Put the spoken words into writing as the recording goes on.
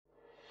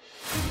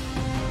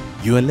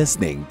You are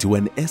listening to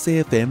an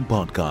SAFM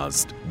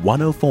podcast,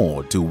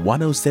 104 to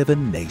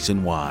 107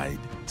 nationwide.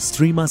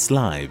 Stream us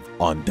live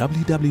on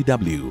www.safm.co.za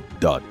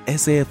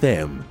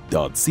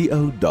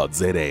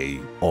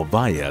or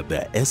via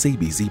the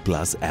SABC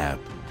Plus app.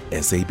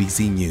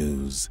 SABC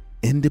News,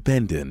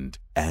 independent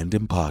and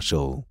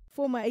impartial.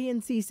 Former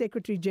ANC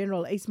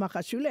Secretary-General Ace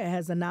Magashule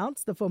has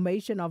announced the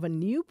formation of a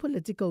new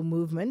political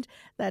movement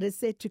that is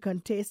set to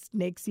contest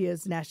next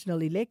year's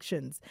national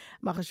elections.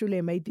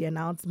 Magashule made the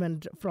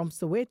announcement from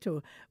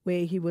Soweto,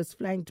 where he was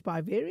flanked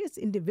by various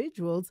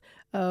individuals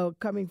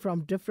coming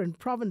from different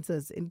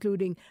provinces,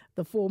 including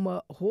the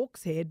former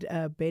Hawks head,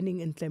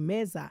 Berning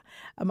Ntlemeza.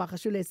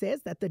 Magashule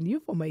says that the new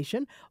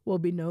formation will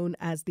be known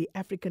as the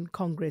African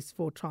Congress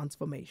for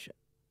Transformation.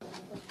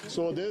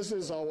 So this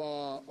is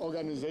our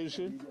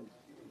organization,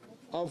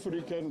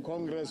 African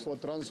Congress for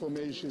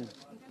Transformation.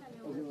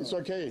 It's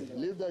okay,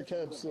 leave the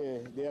caps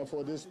there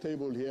for this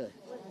table here.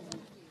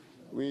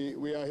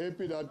 We are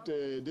happy that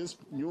this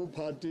new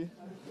party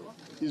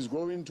is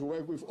going to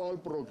work with all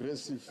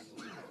progressive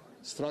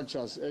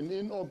structures. And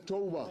in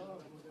October,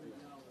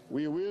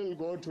 we will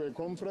go to a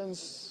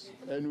conference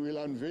and we'll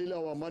unveil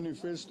our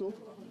manifesto,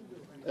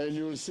 and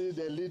you'll see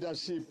the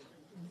leadership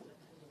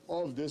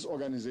of this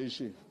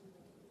organization.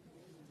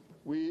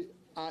 We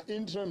are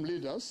interim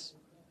leaders.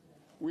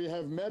 We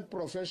have met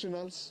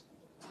professionals,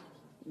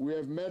 we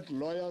have met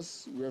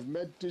lawyers, we have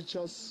met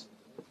teachers,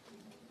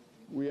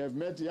 we have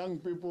met young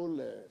people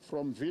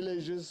from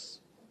villages.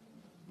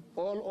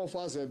 All of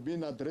us have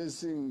been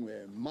addressing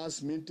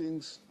mass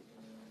meetings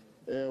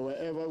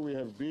wherever we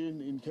have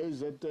been, in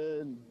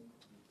KZN,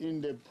 in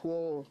the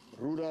poor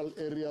rural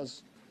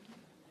areas.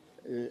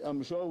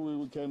 I'm sure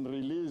we can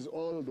release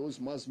all those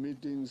mass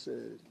meetings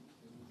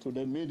to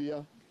the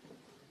media.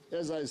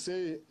 As I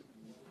say,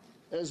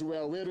 as we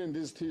are wearing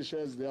these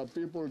T-shirts, there are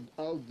people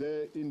out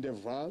there in the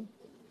Val.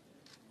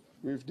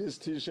 With these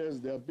T-shirts,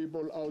 there are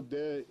people out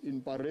there in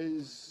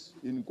Paris,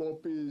 in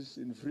Kopis,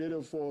 in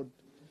Vredefort,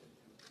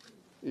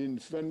 in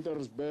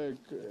Ventersburg,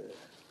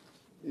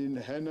 in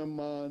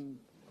Henneman,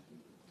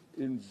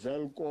 in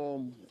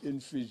Velkom,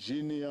 in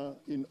Virginia,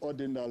 in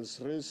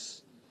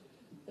Ordendalsres,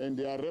 and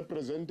their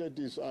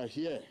representatives are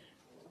here.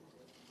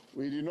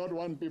 We do not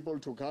want people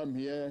to come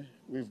here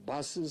with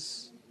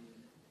buses,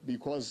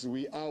 because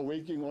we are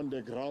working on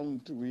the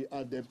ground. We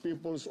are the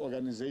people's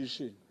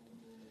organization.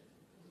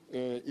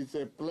 It's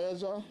a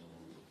pleasure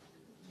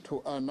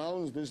to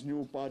announce this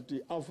new party,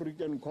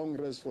 African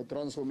Congress for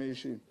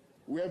Transformation.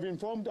 We have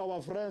informed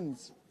our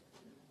friends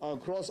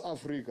across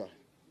Africa,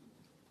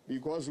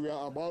 because we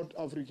are about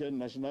African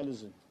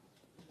nationalism.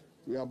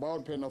 We are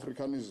about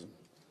Pan-Africanism.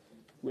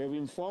 We have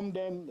informed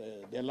them,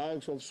 the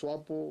likes of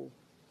SWAPO,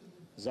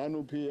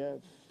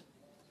 ZANU-PF,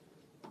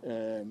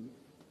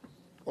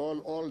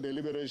 all the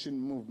liberation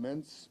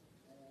movements.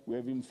 We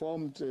have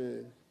informed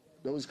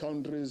those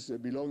countries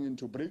belonging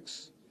to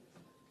BRICS,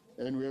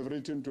 and we have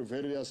written to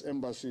various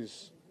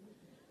embassies.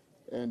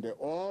 And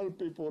all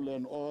people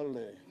and all,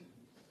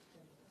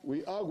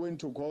 we are going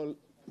to call.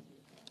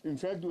 In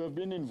fact, we have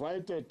been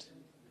invited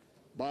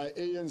by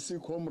ANC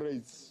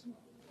comrades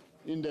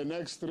in the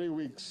next 3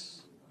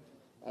 weeks,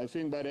 I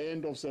think by the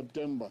end of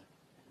September.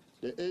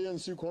 The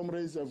ANC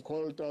comrades have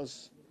called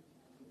us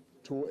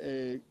to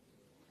a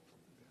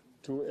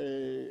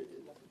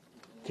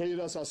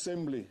cadres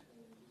assembly,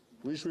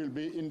 which will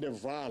be in the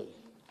Val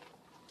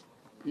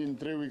in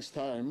 3 weeks'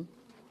 time.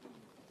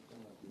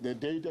 The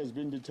date has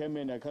been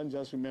determined. I can't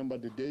just remember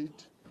the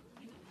date.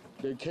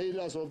 The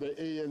cadres of the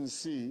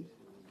ANC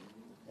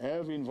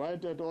have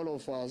invited all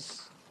of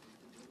us,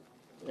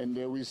 and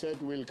we said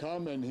we'll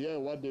come and hear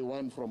what they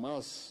want from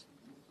us.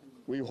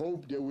 We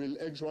hope they will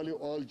actually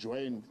all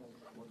join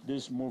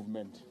this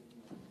movement.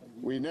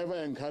 We never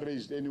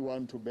encouraged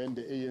anyone to bend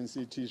the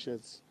ANC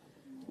T-shirts.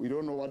 We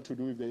don't know what to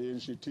do with the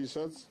ANC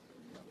T-shirts,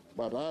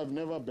 but I have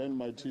never banned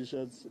my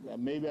T-shirts.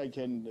 Maybe I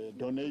can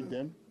donate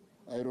them.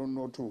 I don't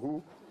know to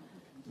who,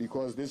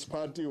 because this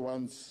party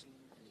wants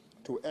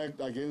to act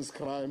against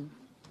crime,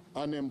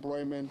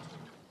 unemployment,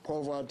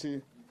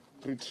 poverty,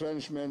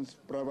 retrenchment,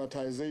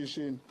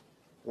 privatization,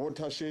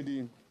 water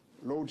shedding,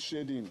 load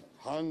shedding,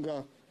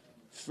 hunger,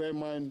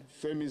 famine,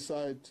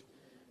 femicide,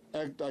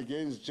 act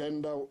against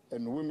gender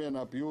and women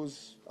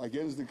abuse,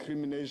 against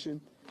discrimination,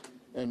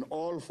 and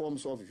all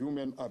forms of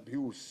human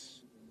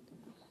abuse.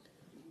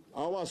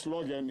 Our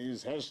slogan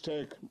is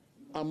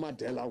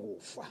 #Amadela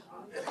Kufa.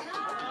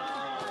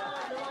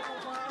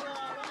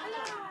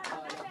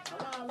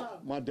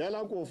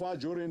 Mandela Kufa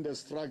during the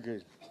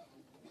struggle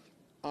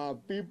are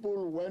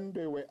people, when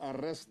they were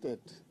arrested,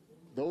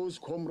 those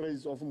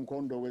comrades of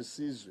Mkondo were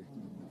Sizwe.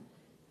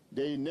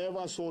 They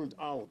never sold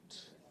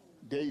out.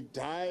 They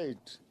died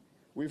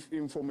with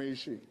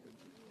information.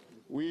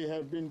 We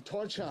have been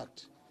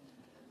tortured.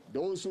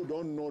 Those who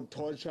don't know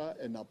torture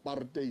and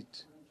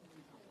apartheid,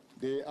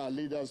 they are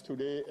leaders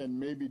today, and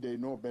maybe they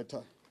know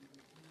better.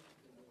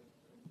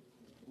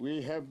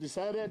 We have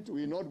decided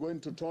we're not going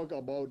to talk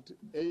about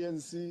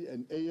ANC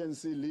and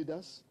ANC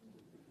leaders.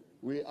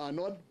 We are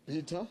not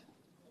bitter.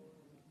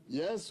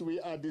 Yes, we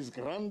are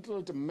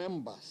disgruntled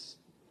members.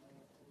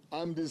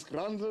 I'm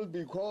disgruntled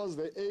because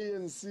the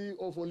ANC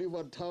of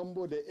Oliver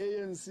Tambo, the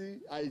ANC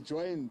I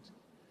joined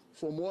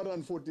for more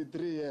than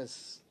 43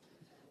 years,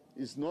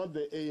 is not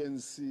the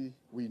ANC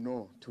we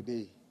know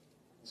today.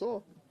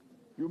 So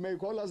you may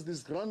call us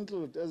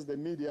disgruntled, as the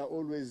media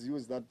always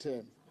use that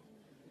term.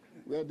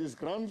 We are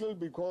disgruntled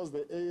because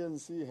the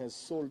ANC has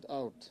sold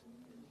out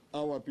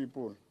our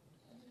people.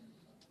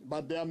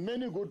 But there are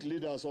many good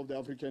leaders of the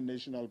African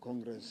National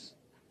Congress,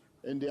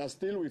 and they are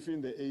still within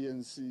the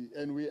ANC,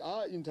 and we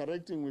are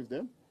interacting with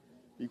them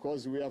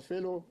because we are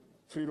fellow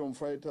freedom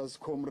fighters,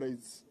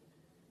 comrades.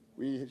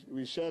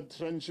 We share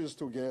trenches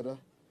together.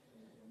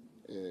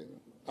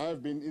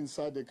 I've been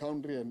inside the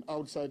country and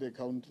outside the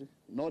country,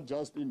 not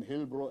just in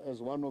Hillbrow,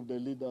 as one of the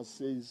leaders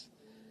says.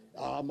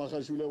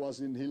 Magashule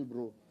was in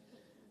Hillbrow.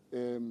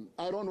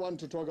 I don't want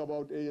to talk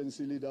about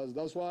ANC leaders.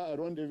 That's why I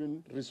don't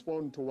even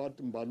respond to what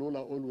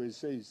Mbalula always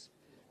says.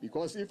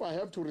 Because if I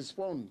have to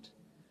respond,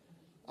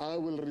 I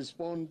will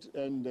respond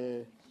and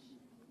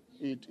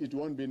it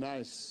won't be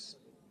nice.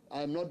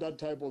 I'm not that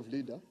type of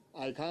leader.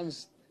 I can't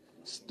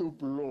stoop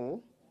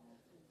low.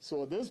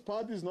 So this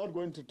party is not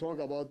going to talk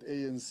about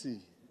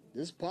ANC.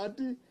 This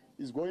party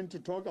is going to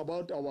talk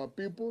about our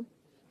people.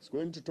 It's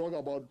going to talk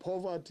about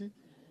poverty.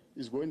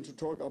 It's going to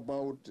talk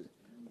about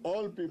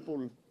all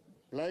people,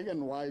 black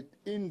and white,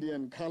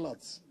 Indian,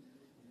 coloreds.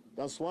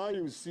 That's why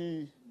you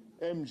see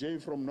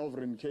MJ from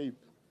Northern Cape.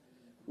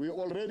 We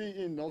already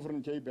in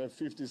Northern Cape have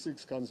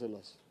 56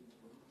 councillors.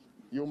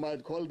 You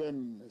might call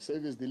them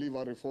service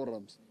delivery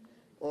forums.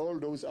 All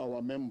those are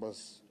our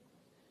members.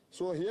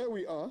 So here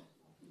we are.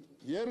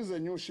 Here is a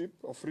new ship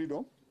of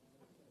freedom.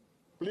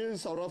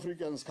 Please, South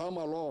Africans, come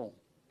along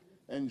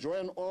and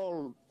join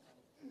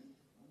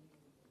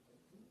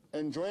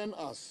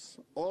us,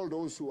 all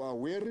those who are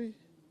weary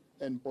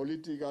and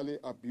politically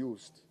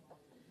abused.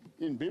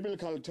 In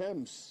biblical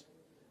terms,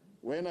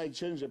 when I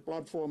change the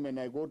platform and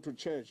I go to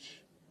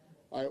church,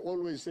 I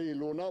always say,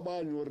 Lona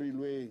ba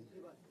nyorilwe,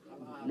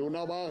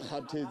 Lona ba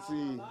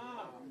khathetse,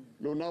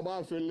 Lona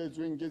ba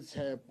felletsweng ke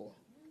tshepo.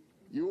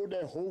 You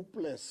the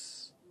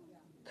hopeless,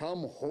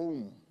 come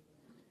home.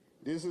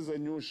 This is a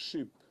new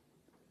ship.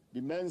 Die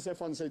mense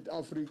van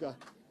Suid-Afrika,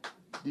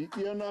 die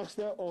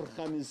enigste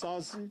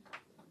organisasie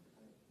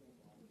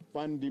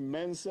van die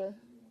mense,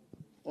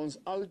 ons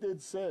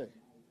altyd sê,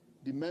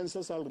 die mense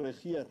sal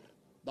regeer.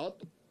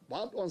 Dat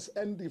wat ons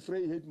in die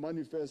Vryheid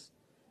Manifest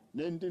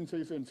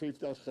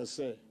 1955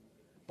 gesê.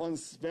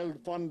 Ons wil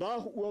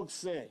vandag ook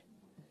sê,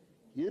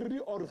 hierdie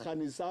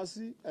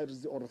organisasie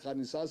is die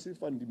organisasie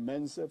van die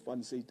mense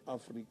van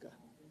Suid-Afrika.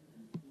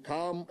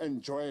 Come and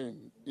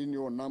join in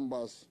your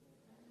numbers.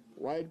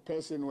 White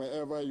person,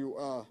 wherever you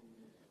are,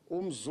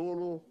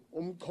 Zulu,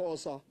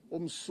 Xhosa,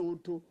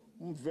 Sotho,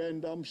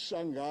 Venda,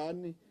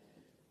 Shangani,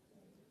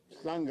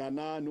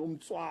 Hlanganani,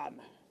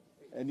 Tswana.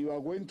 And you are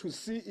going to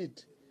see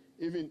it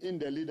even in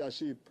the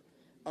leadership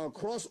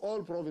across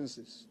all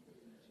provinces.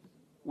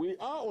 We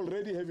are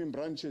already having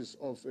branches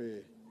of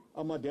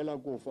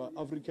Amadela Kofa,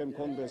 African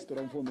Congress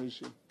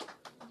Transformation.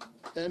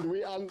 And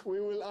we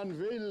will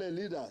unveil the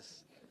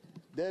leaders.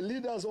 The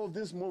leaders of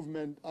this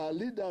movement are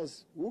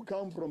leaders who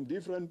come from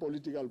different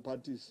political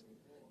parties,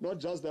 not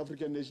just the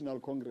African National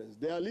Congress.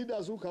 They are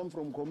leaders who come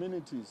from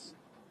communities.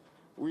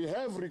 We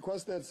have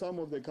requested some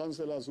of the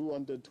councillors who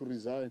wanted to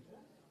resign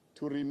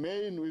to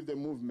remain with the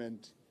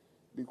movement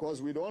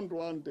because we don't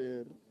want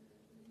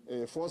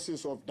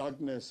forces of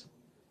darkness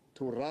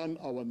to run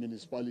our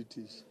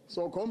municipalities.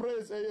 So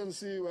comrades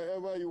ANC,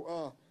 wherever you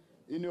are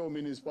in your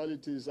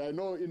municipalities, I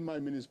know in my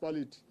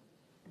municipality,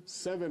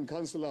 7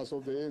 councillors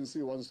of the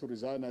ANC wants to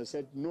resign. I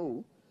said,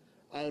 no,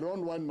 I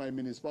don't want my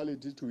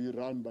municipality to be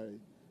run by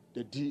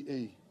the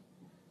DA,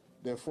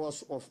 the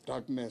force of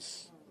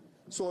darkness.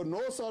 So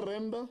no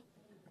surrender,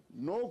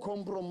 no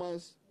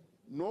compromise,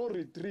 no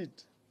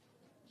retreat.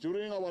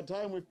 During our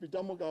time with Peter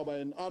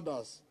Mokaba and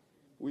others,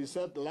 we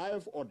said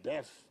life or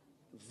death,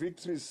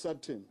 victory is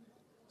certain.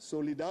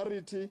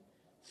 Solidarity,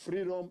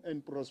 freedom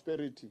and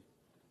prosperity.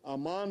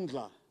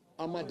 Amandla,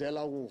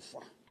 Amadela Ufa.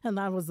 And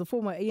that was the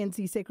former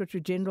ANC Secretary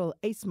General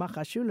Ace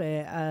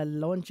Magashule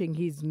launching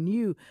his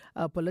new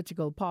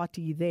political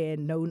party there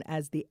known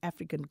as the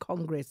African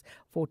Congress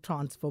for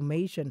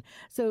Transformation.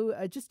 So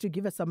just to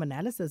give us some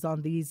analysis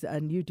on these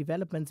new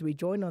developments, we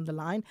join on the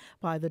line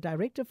by the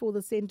Director for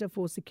the Center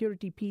for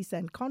Security, Peace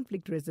and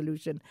Conflict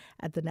Resolution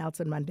at the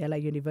Nelson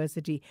Mandela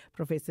University,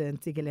 Professor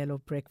Ntsikelelo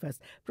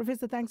Breakfast.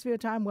 Professor, thanks for your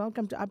time.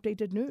 Welcome to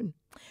Updated Noon.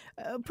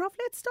 Prof,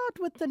 let's start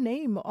with the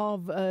name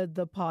of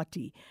the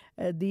party,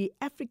 the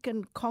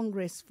African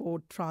Congress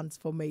for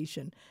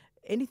Transformation.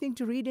 Anything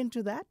to read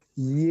into that?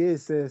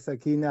 Yes,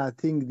 Sakina, I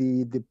think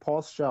the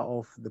posture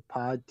of the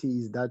party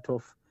is that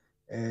of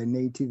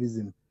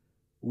nativism,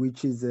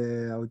 which is,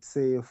 I would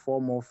say, a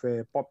form of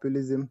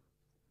populism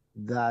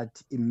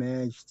that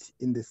emerged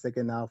in the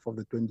second half of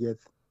the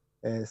 20th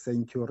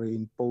century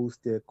in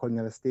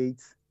post-colonial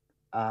states,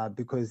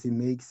 because it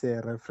makes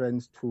a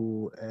reference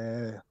to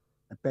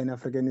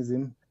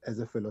Pan-Africanism as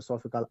a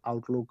philosophical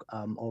outlook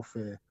of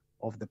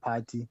of the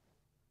party.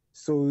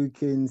 So you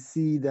can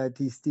see that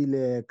he's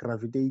still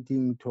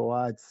gravitating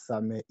towards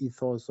some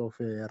ethos of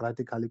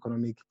radical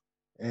economic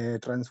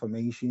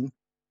transformation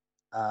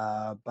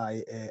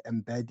by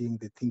embedding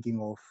the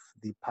thinking of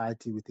the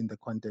party within the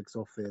context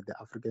of the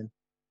African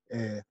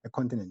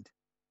continent.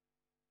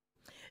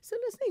 So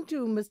listening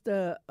to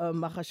Mr.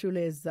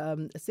 Magashule's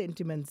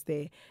sentiments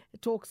there,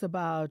 it talks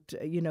about,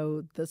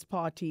 this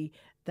party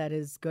that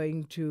is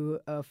going to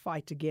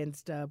fight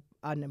against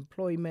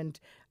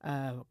unemployment,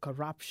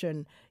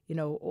 corruption,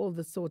 all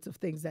the sorts of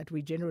things that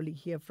we generally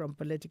hear from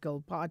political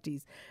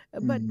parties.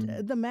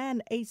 But the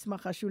man, Ace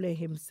Magashule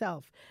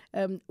himself,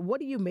 what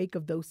do you make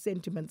of those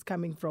sentiments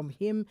coming from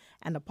him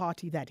and a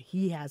party that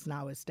he has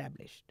now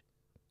established?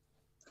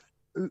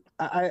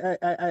 I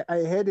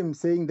heard him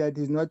saying that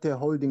he's not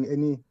holding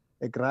any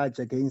grudge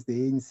against the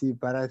ANC,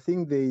 but I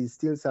think there is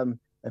still some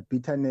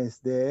bitterness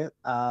there.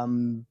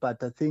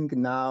 But I think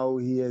now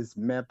he has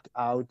mapped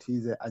out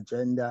his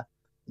agenda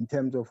in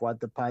terms of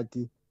what the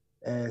party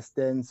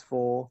stands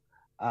for,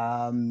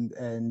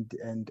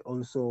 and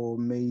also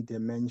made a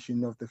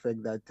mention of the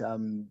fact that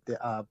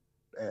there are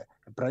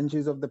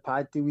branches of the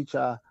party which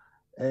are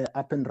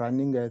up and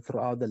running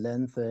throughout the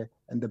length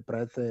and the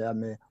breadth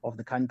of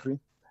the country.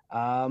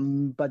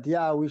 But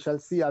yeah, we shall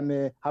see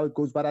how it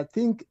goes. But I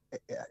think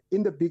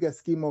in the bigger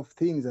scheme of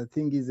things, I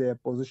think is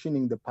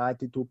positioning the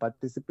party to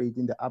participate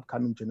in the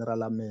upcoming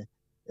general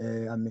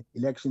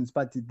elections.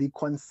 But the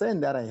concern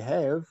that I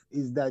have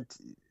is that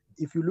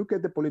if you look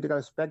at the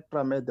political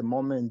spectrum at the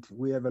moment,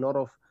 we have a lot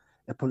of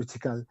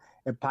political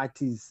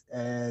parties,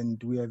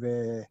 and we have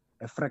a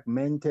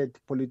fragmented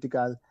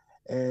political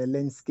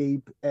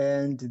landscape,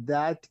 and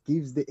that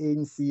gives the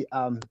ANC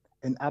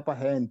an upper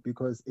hand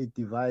because it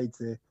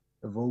divides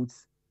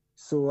votes.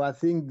 So I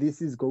think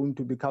this is going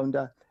to be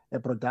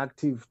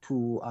counterproductive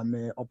to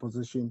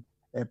opposition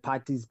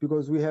parties,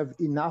 because we have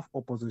enough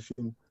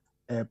opposition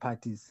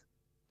parties.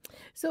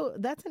 So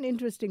that's an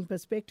interesting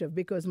perspective,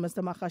 because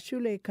Mr.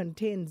 Magashule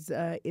contends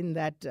in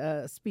that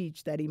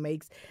speech that he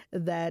makes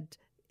that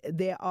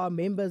there are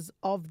members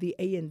of the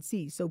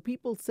ANC, so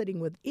people sitting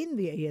within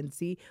the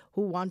ANC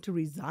who want to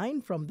resign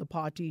from the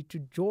party to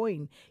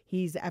join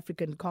his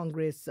African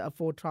Congress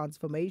for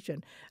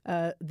Transformation.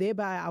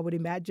 Thereby, I would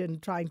imagine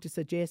trying to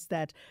suggest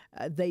that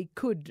they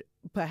could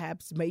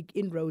perhaps make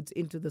inroads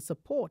into the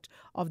support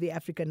of the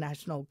African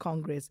National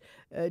Congress.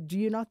 Do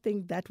you not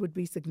think that would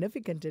be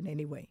significant in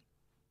any way?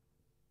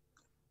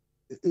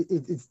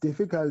 It's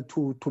difficult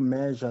to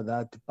measure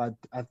that, but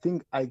I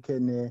think I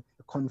can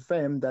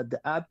confirm that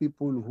there are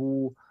people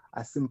who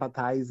are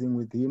sympathizing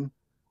with him,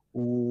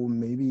 who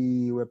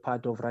maybe were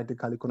part of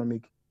radical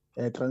economic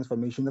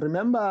transformation.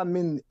 Remember,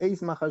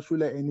 Ace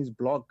Magashule and his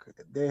bloc,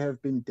 they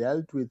have been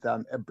dealt with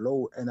a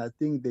blow, and I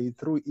think they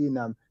threw in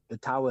the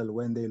towel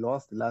when they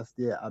lost last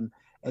year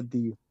at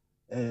the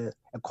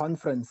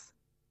conference.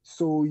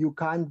 So you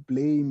can't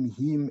blame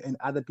him and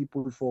other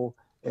people for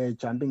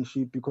jumping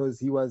ship, because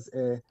he was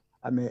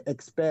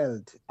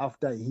expelled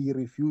after he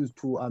refused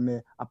to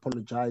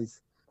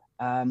apologize.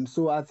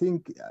 So I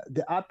think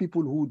there are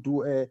people who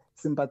do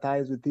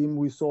sympathize with him.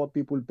 We saw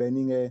people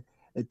burning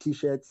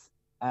T-shirts.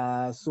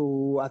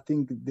 So I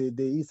think there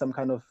is some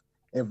kind of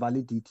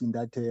validity in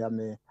that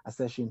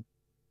assertion.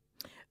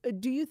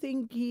 Do you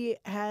think he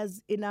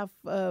has enough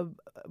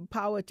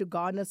power to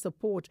garner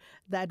support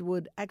that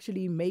would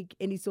actually make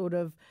any sort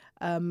of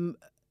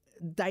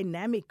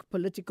dynamic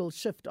political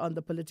shift on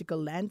the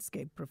political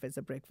landscape,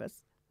 Professor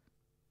Breakfast?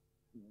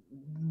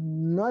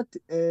 Not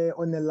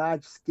on a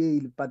large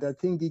scale, but I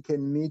think he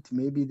can meet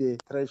maybe the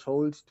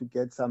threshold to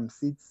get some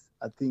seats.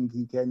 I think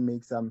he can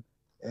make some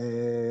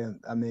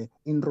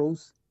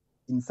inroads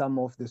in some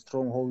of the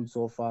strongholds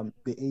of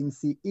the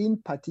ANC, in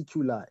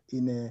particular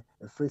in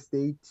a Free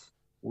State,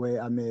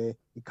 where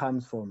he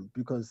comes from,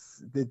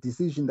 because the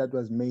decision that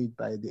was made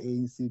by the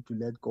ANC to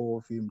let go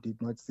of him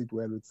did not sit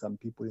well with some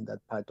people in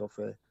that part of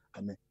the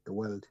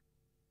world.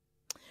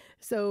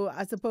 So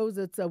I suppose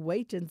it's a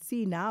wait and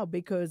see now,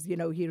 because,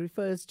 he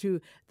refers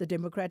to the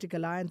Democratic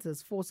Alliance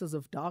as forces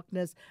of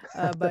darkness.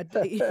 But,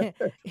 it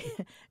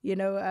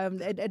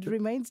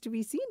remains to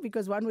be seen,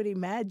 because one would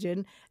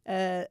imagine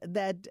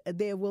that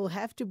there will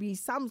have to be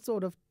some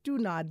sort of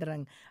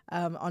toenadrang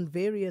on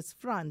various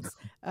fronts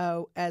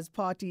as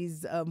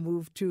parties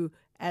move to,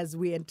 as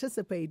we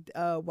anticipate,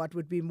 what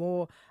would be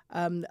more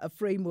a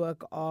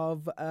framework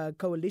of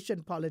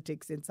coalition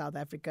politics in South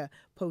Africa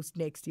post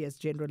next year's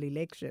general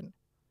election.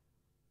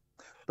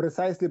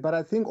 Precisely, but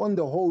I think on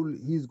the whole,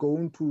 he's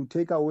going to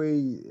take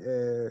away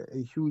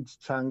a huge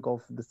chunk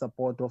of the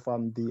support of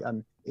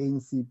the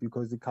ANC,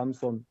 because it comes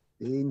from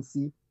the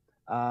ANC.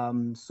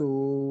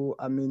 So,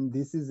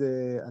 this is,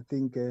 I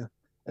think, a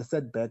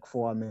setback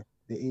for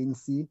the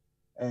ANC,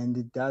 and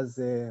it does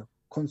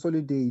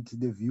consolidate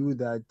the view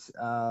that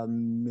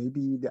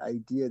maybe the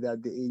idea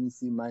that the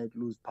ANC might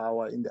lose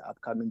power in the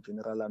upcoming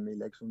general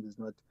elections is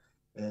not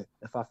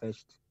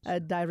far-fetched.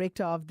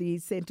 Director of the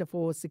Center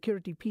for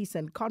Security, Peace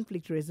and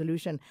Conflict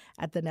Resolution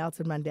at the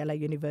Nelson Mandela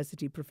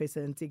University,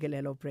 Professor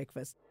Ntsikelelo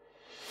Breakfast.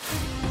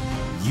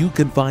 You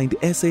can find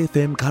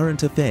SAFM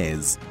Current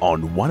Affairs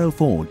on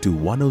 104 to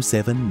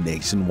 107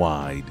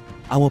 nationwide.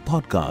 Our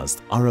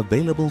podcasts are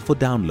available for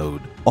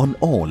download on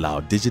all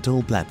our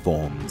digital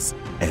platforms.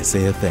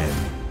 SAFM,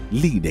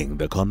 leading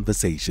the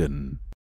conversation.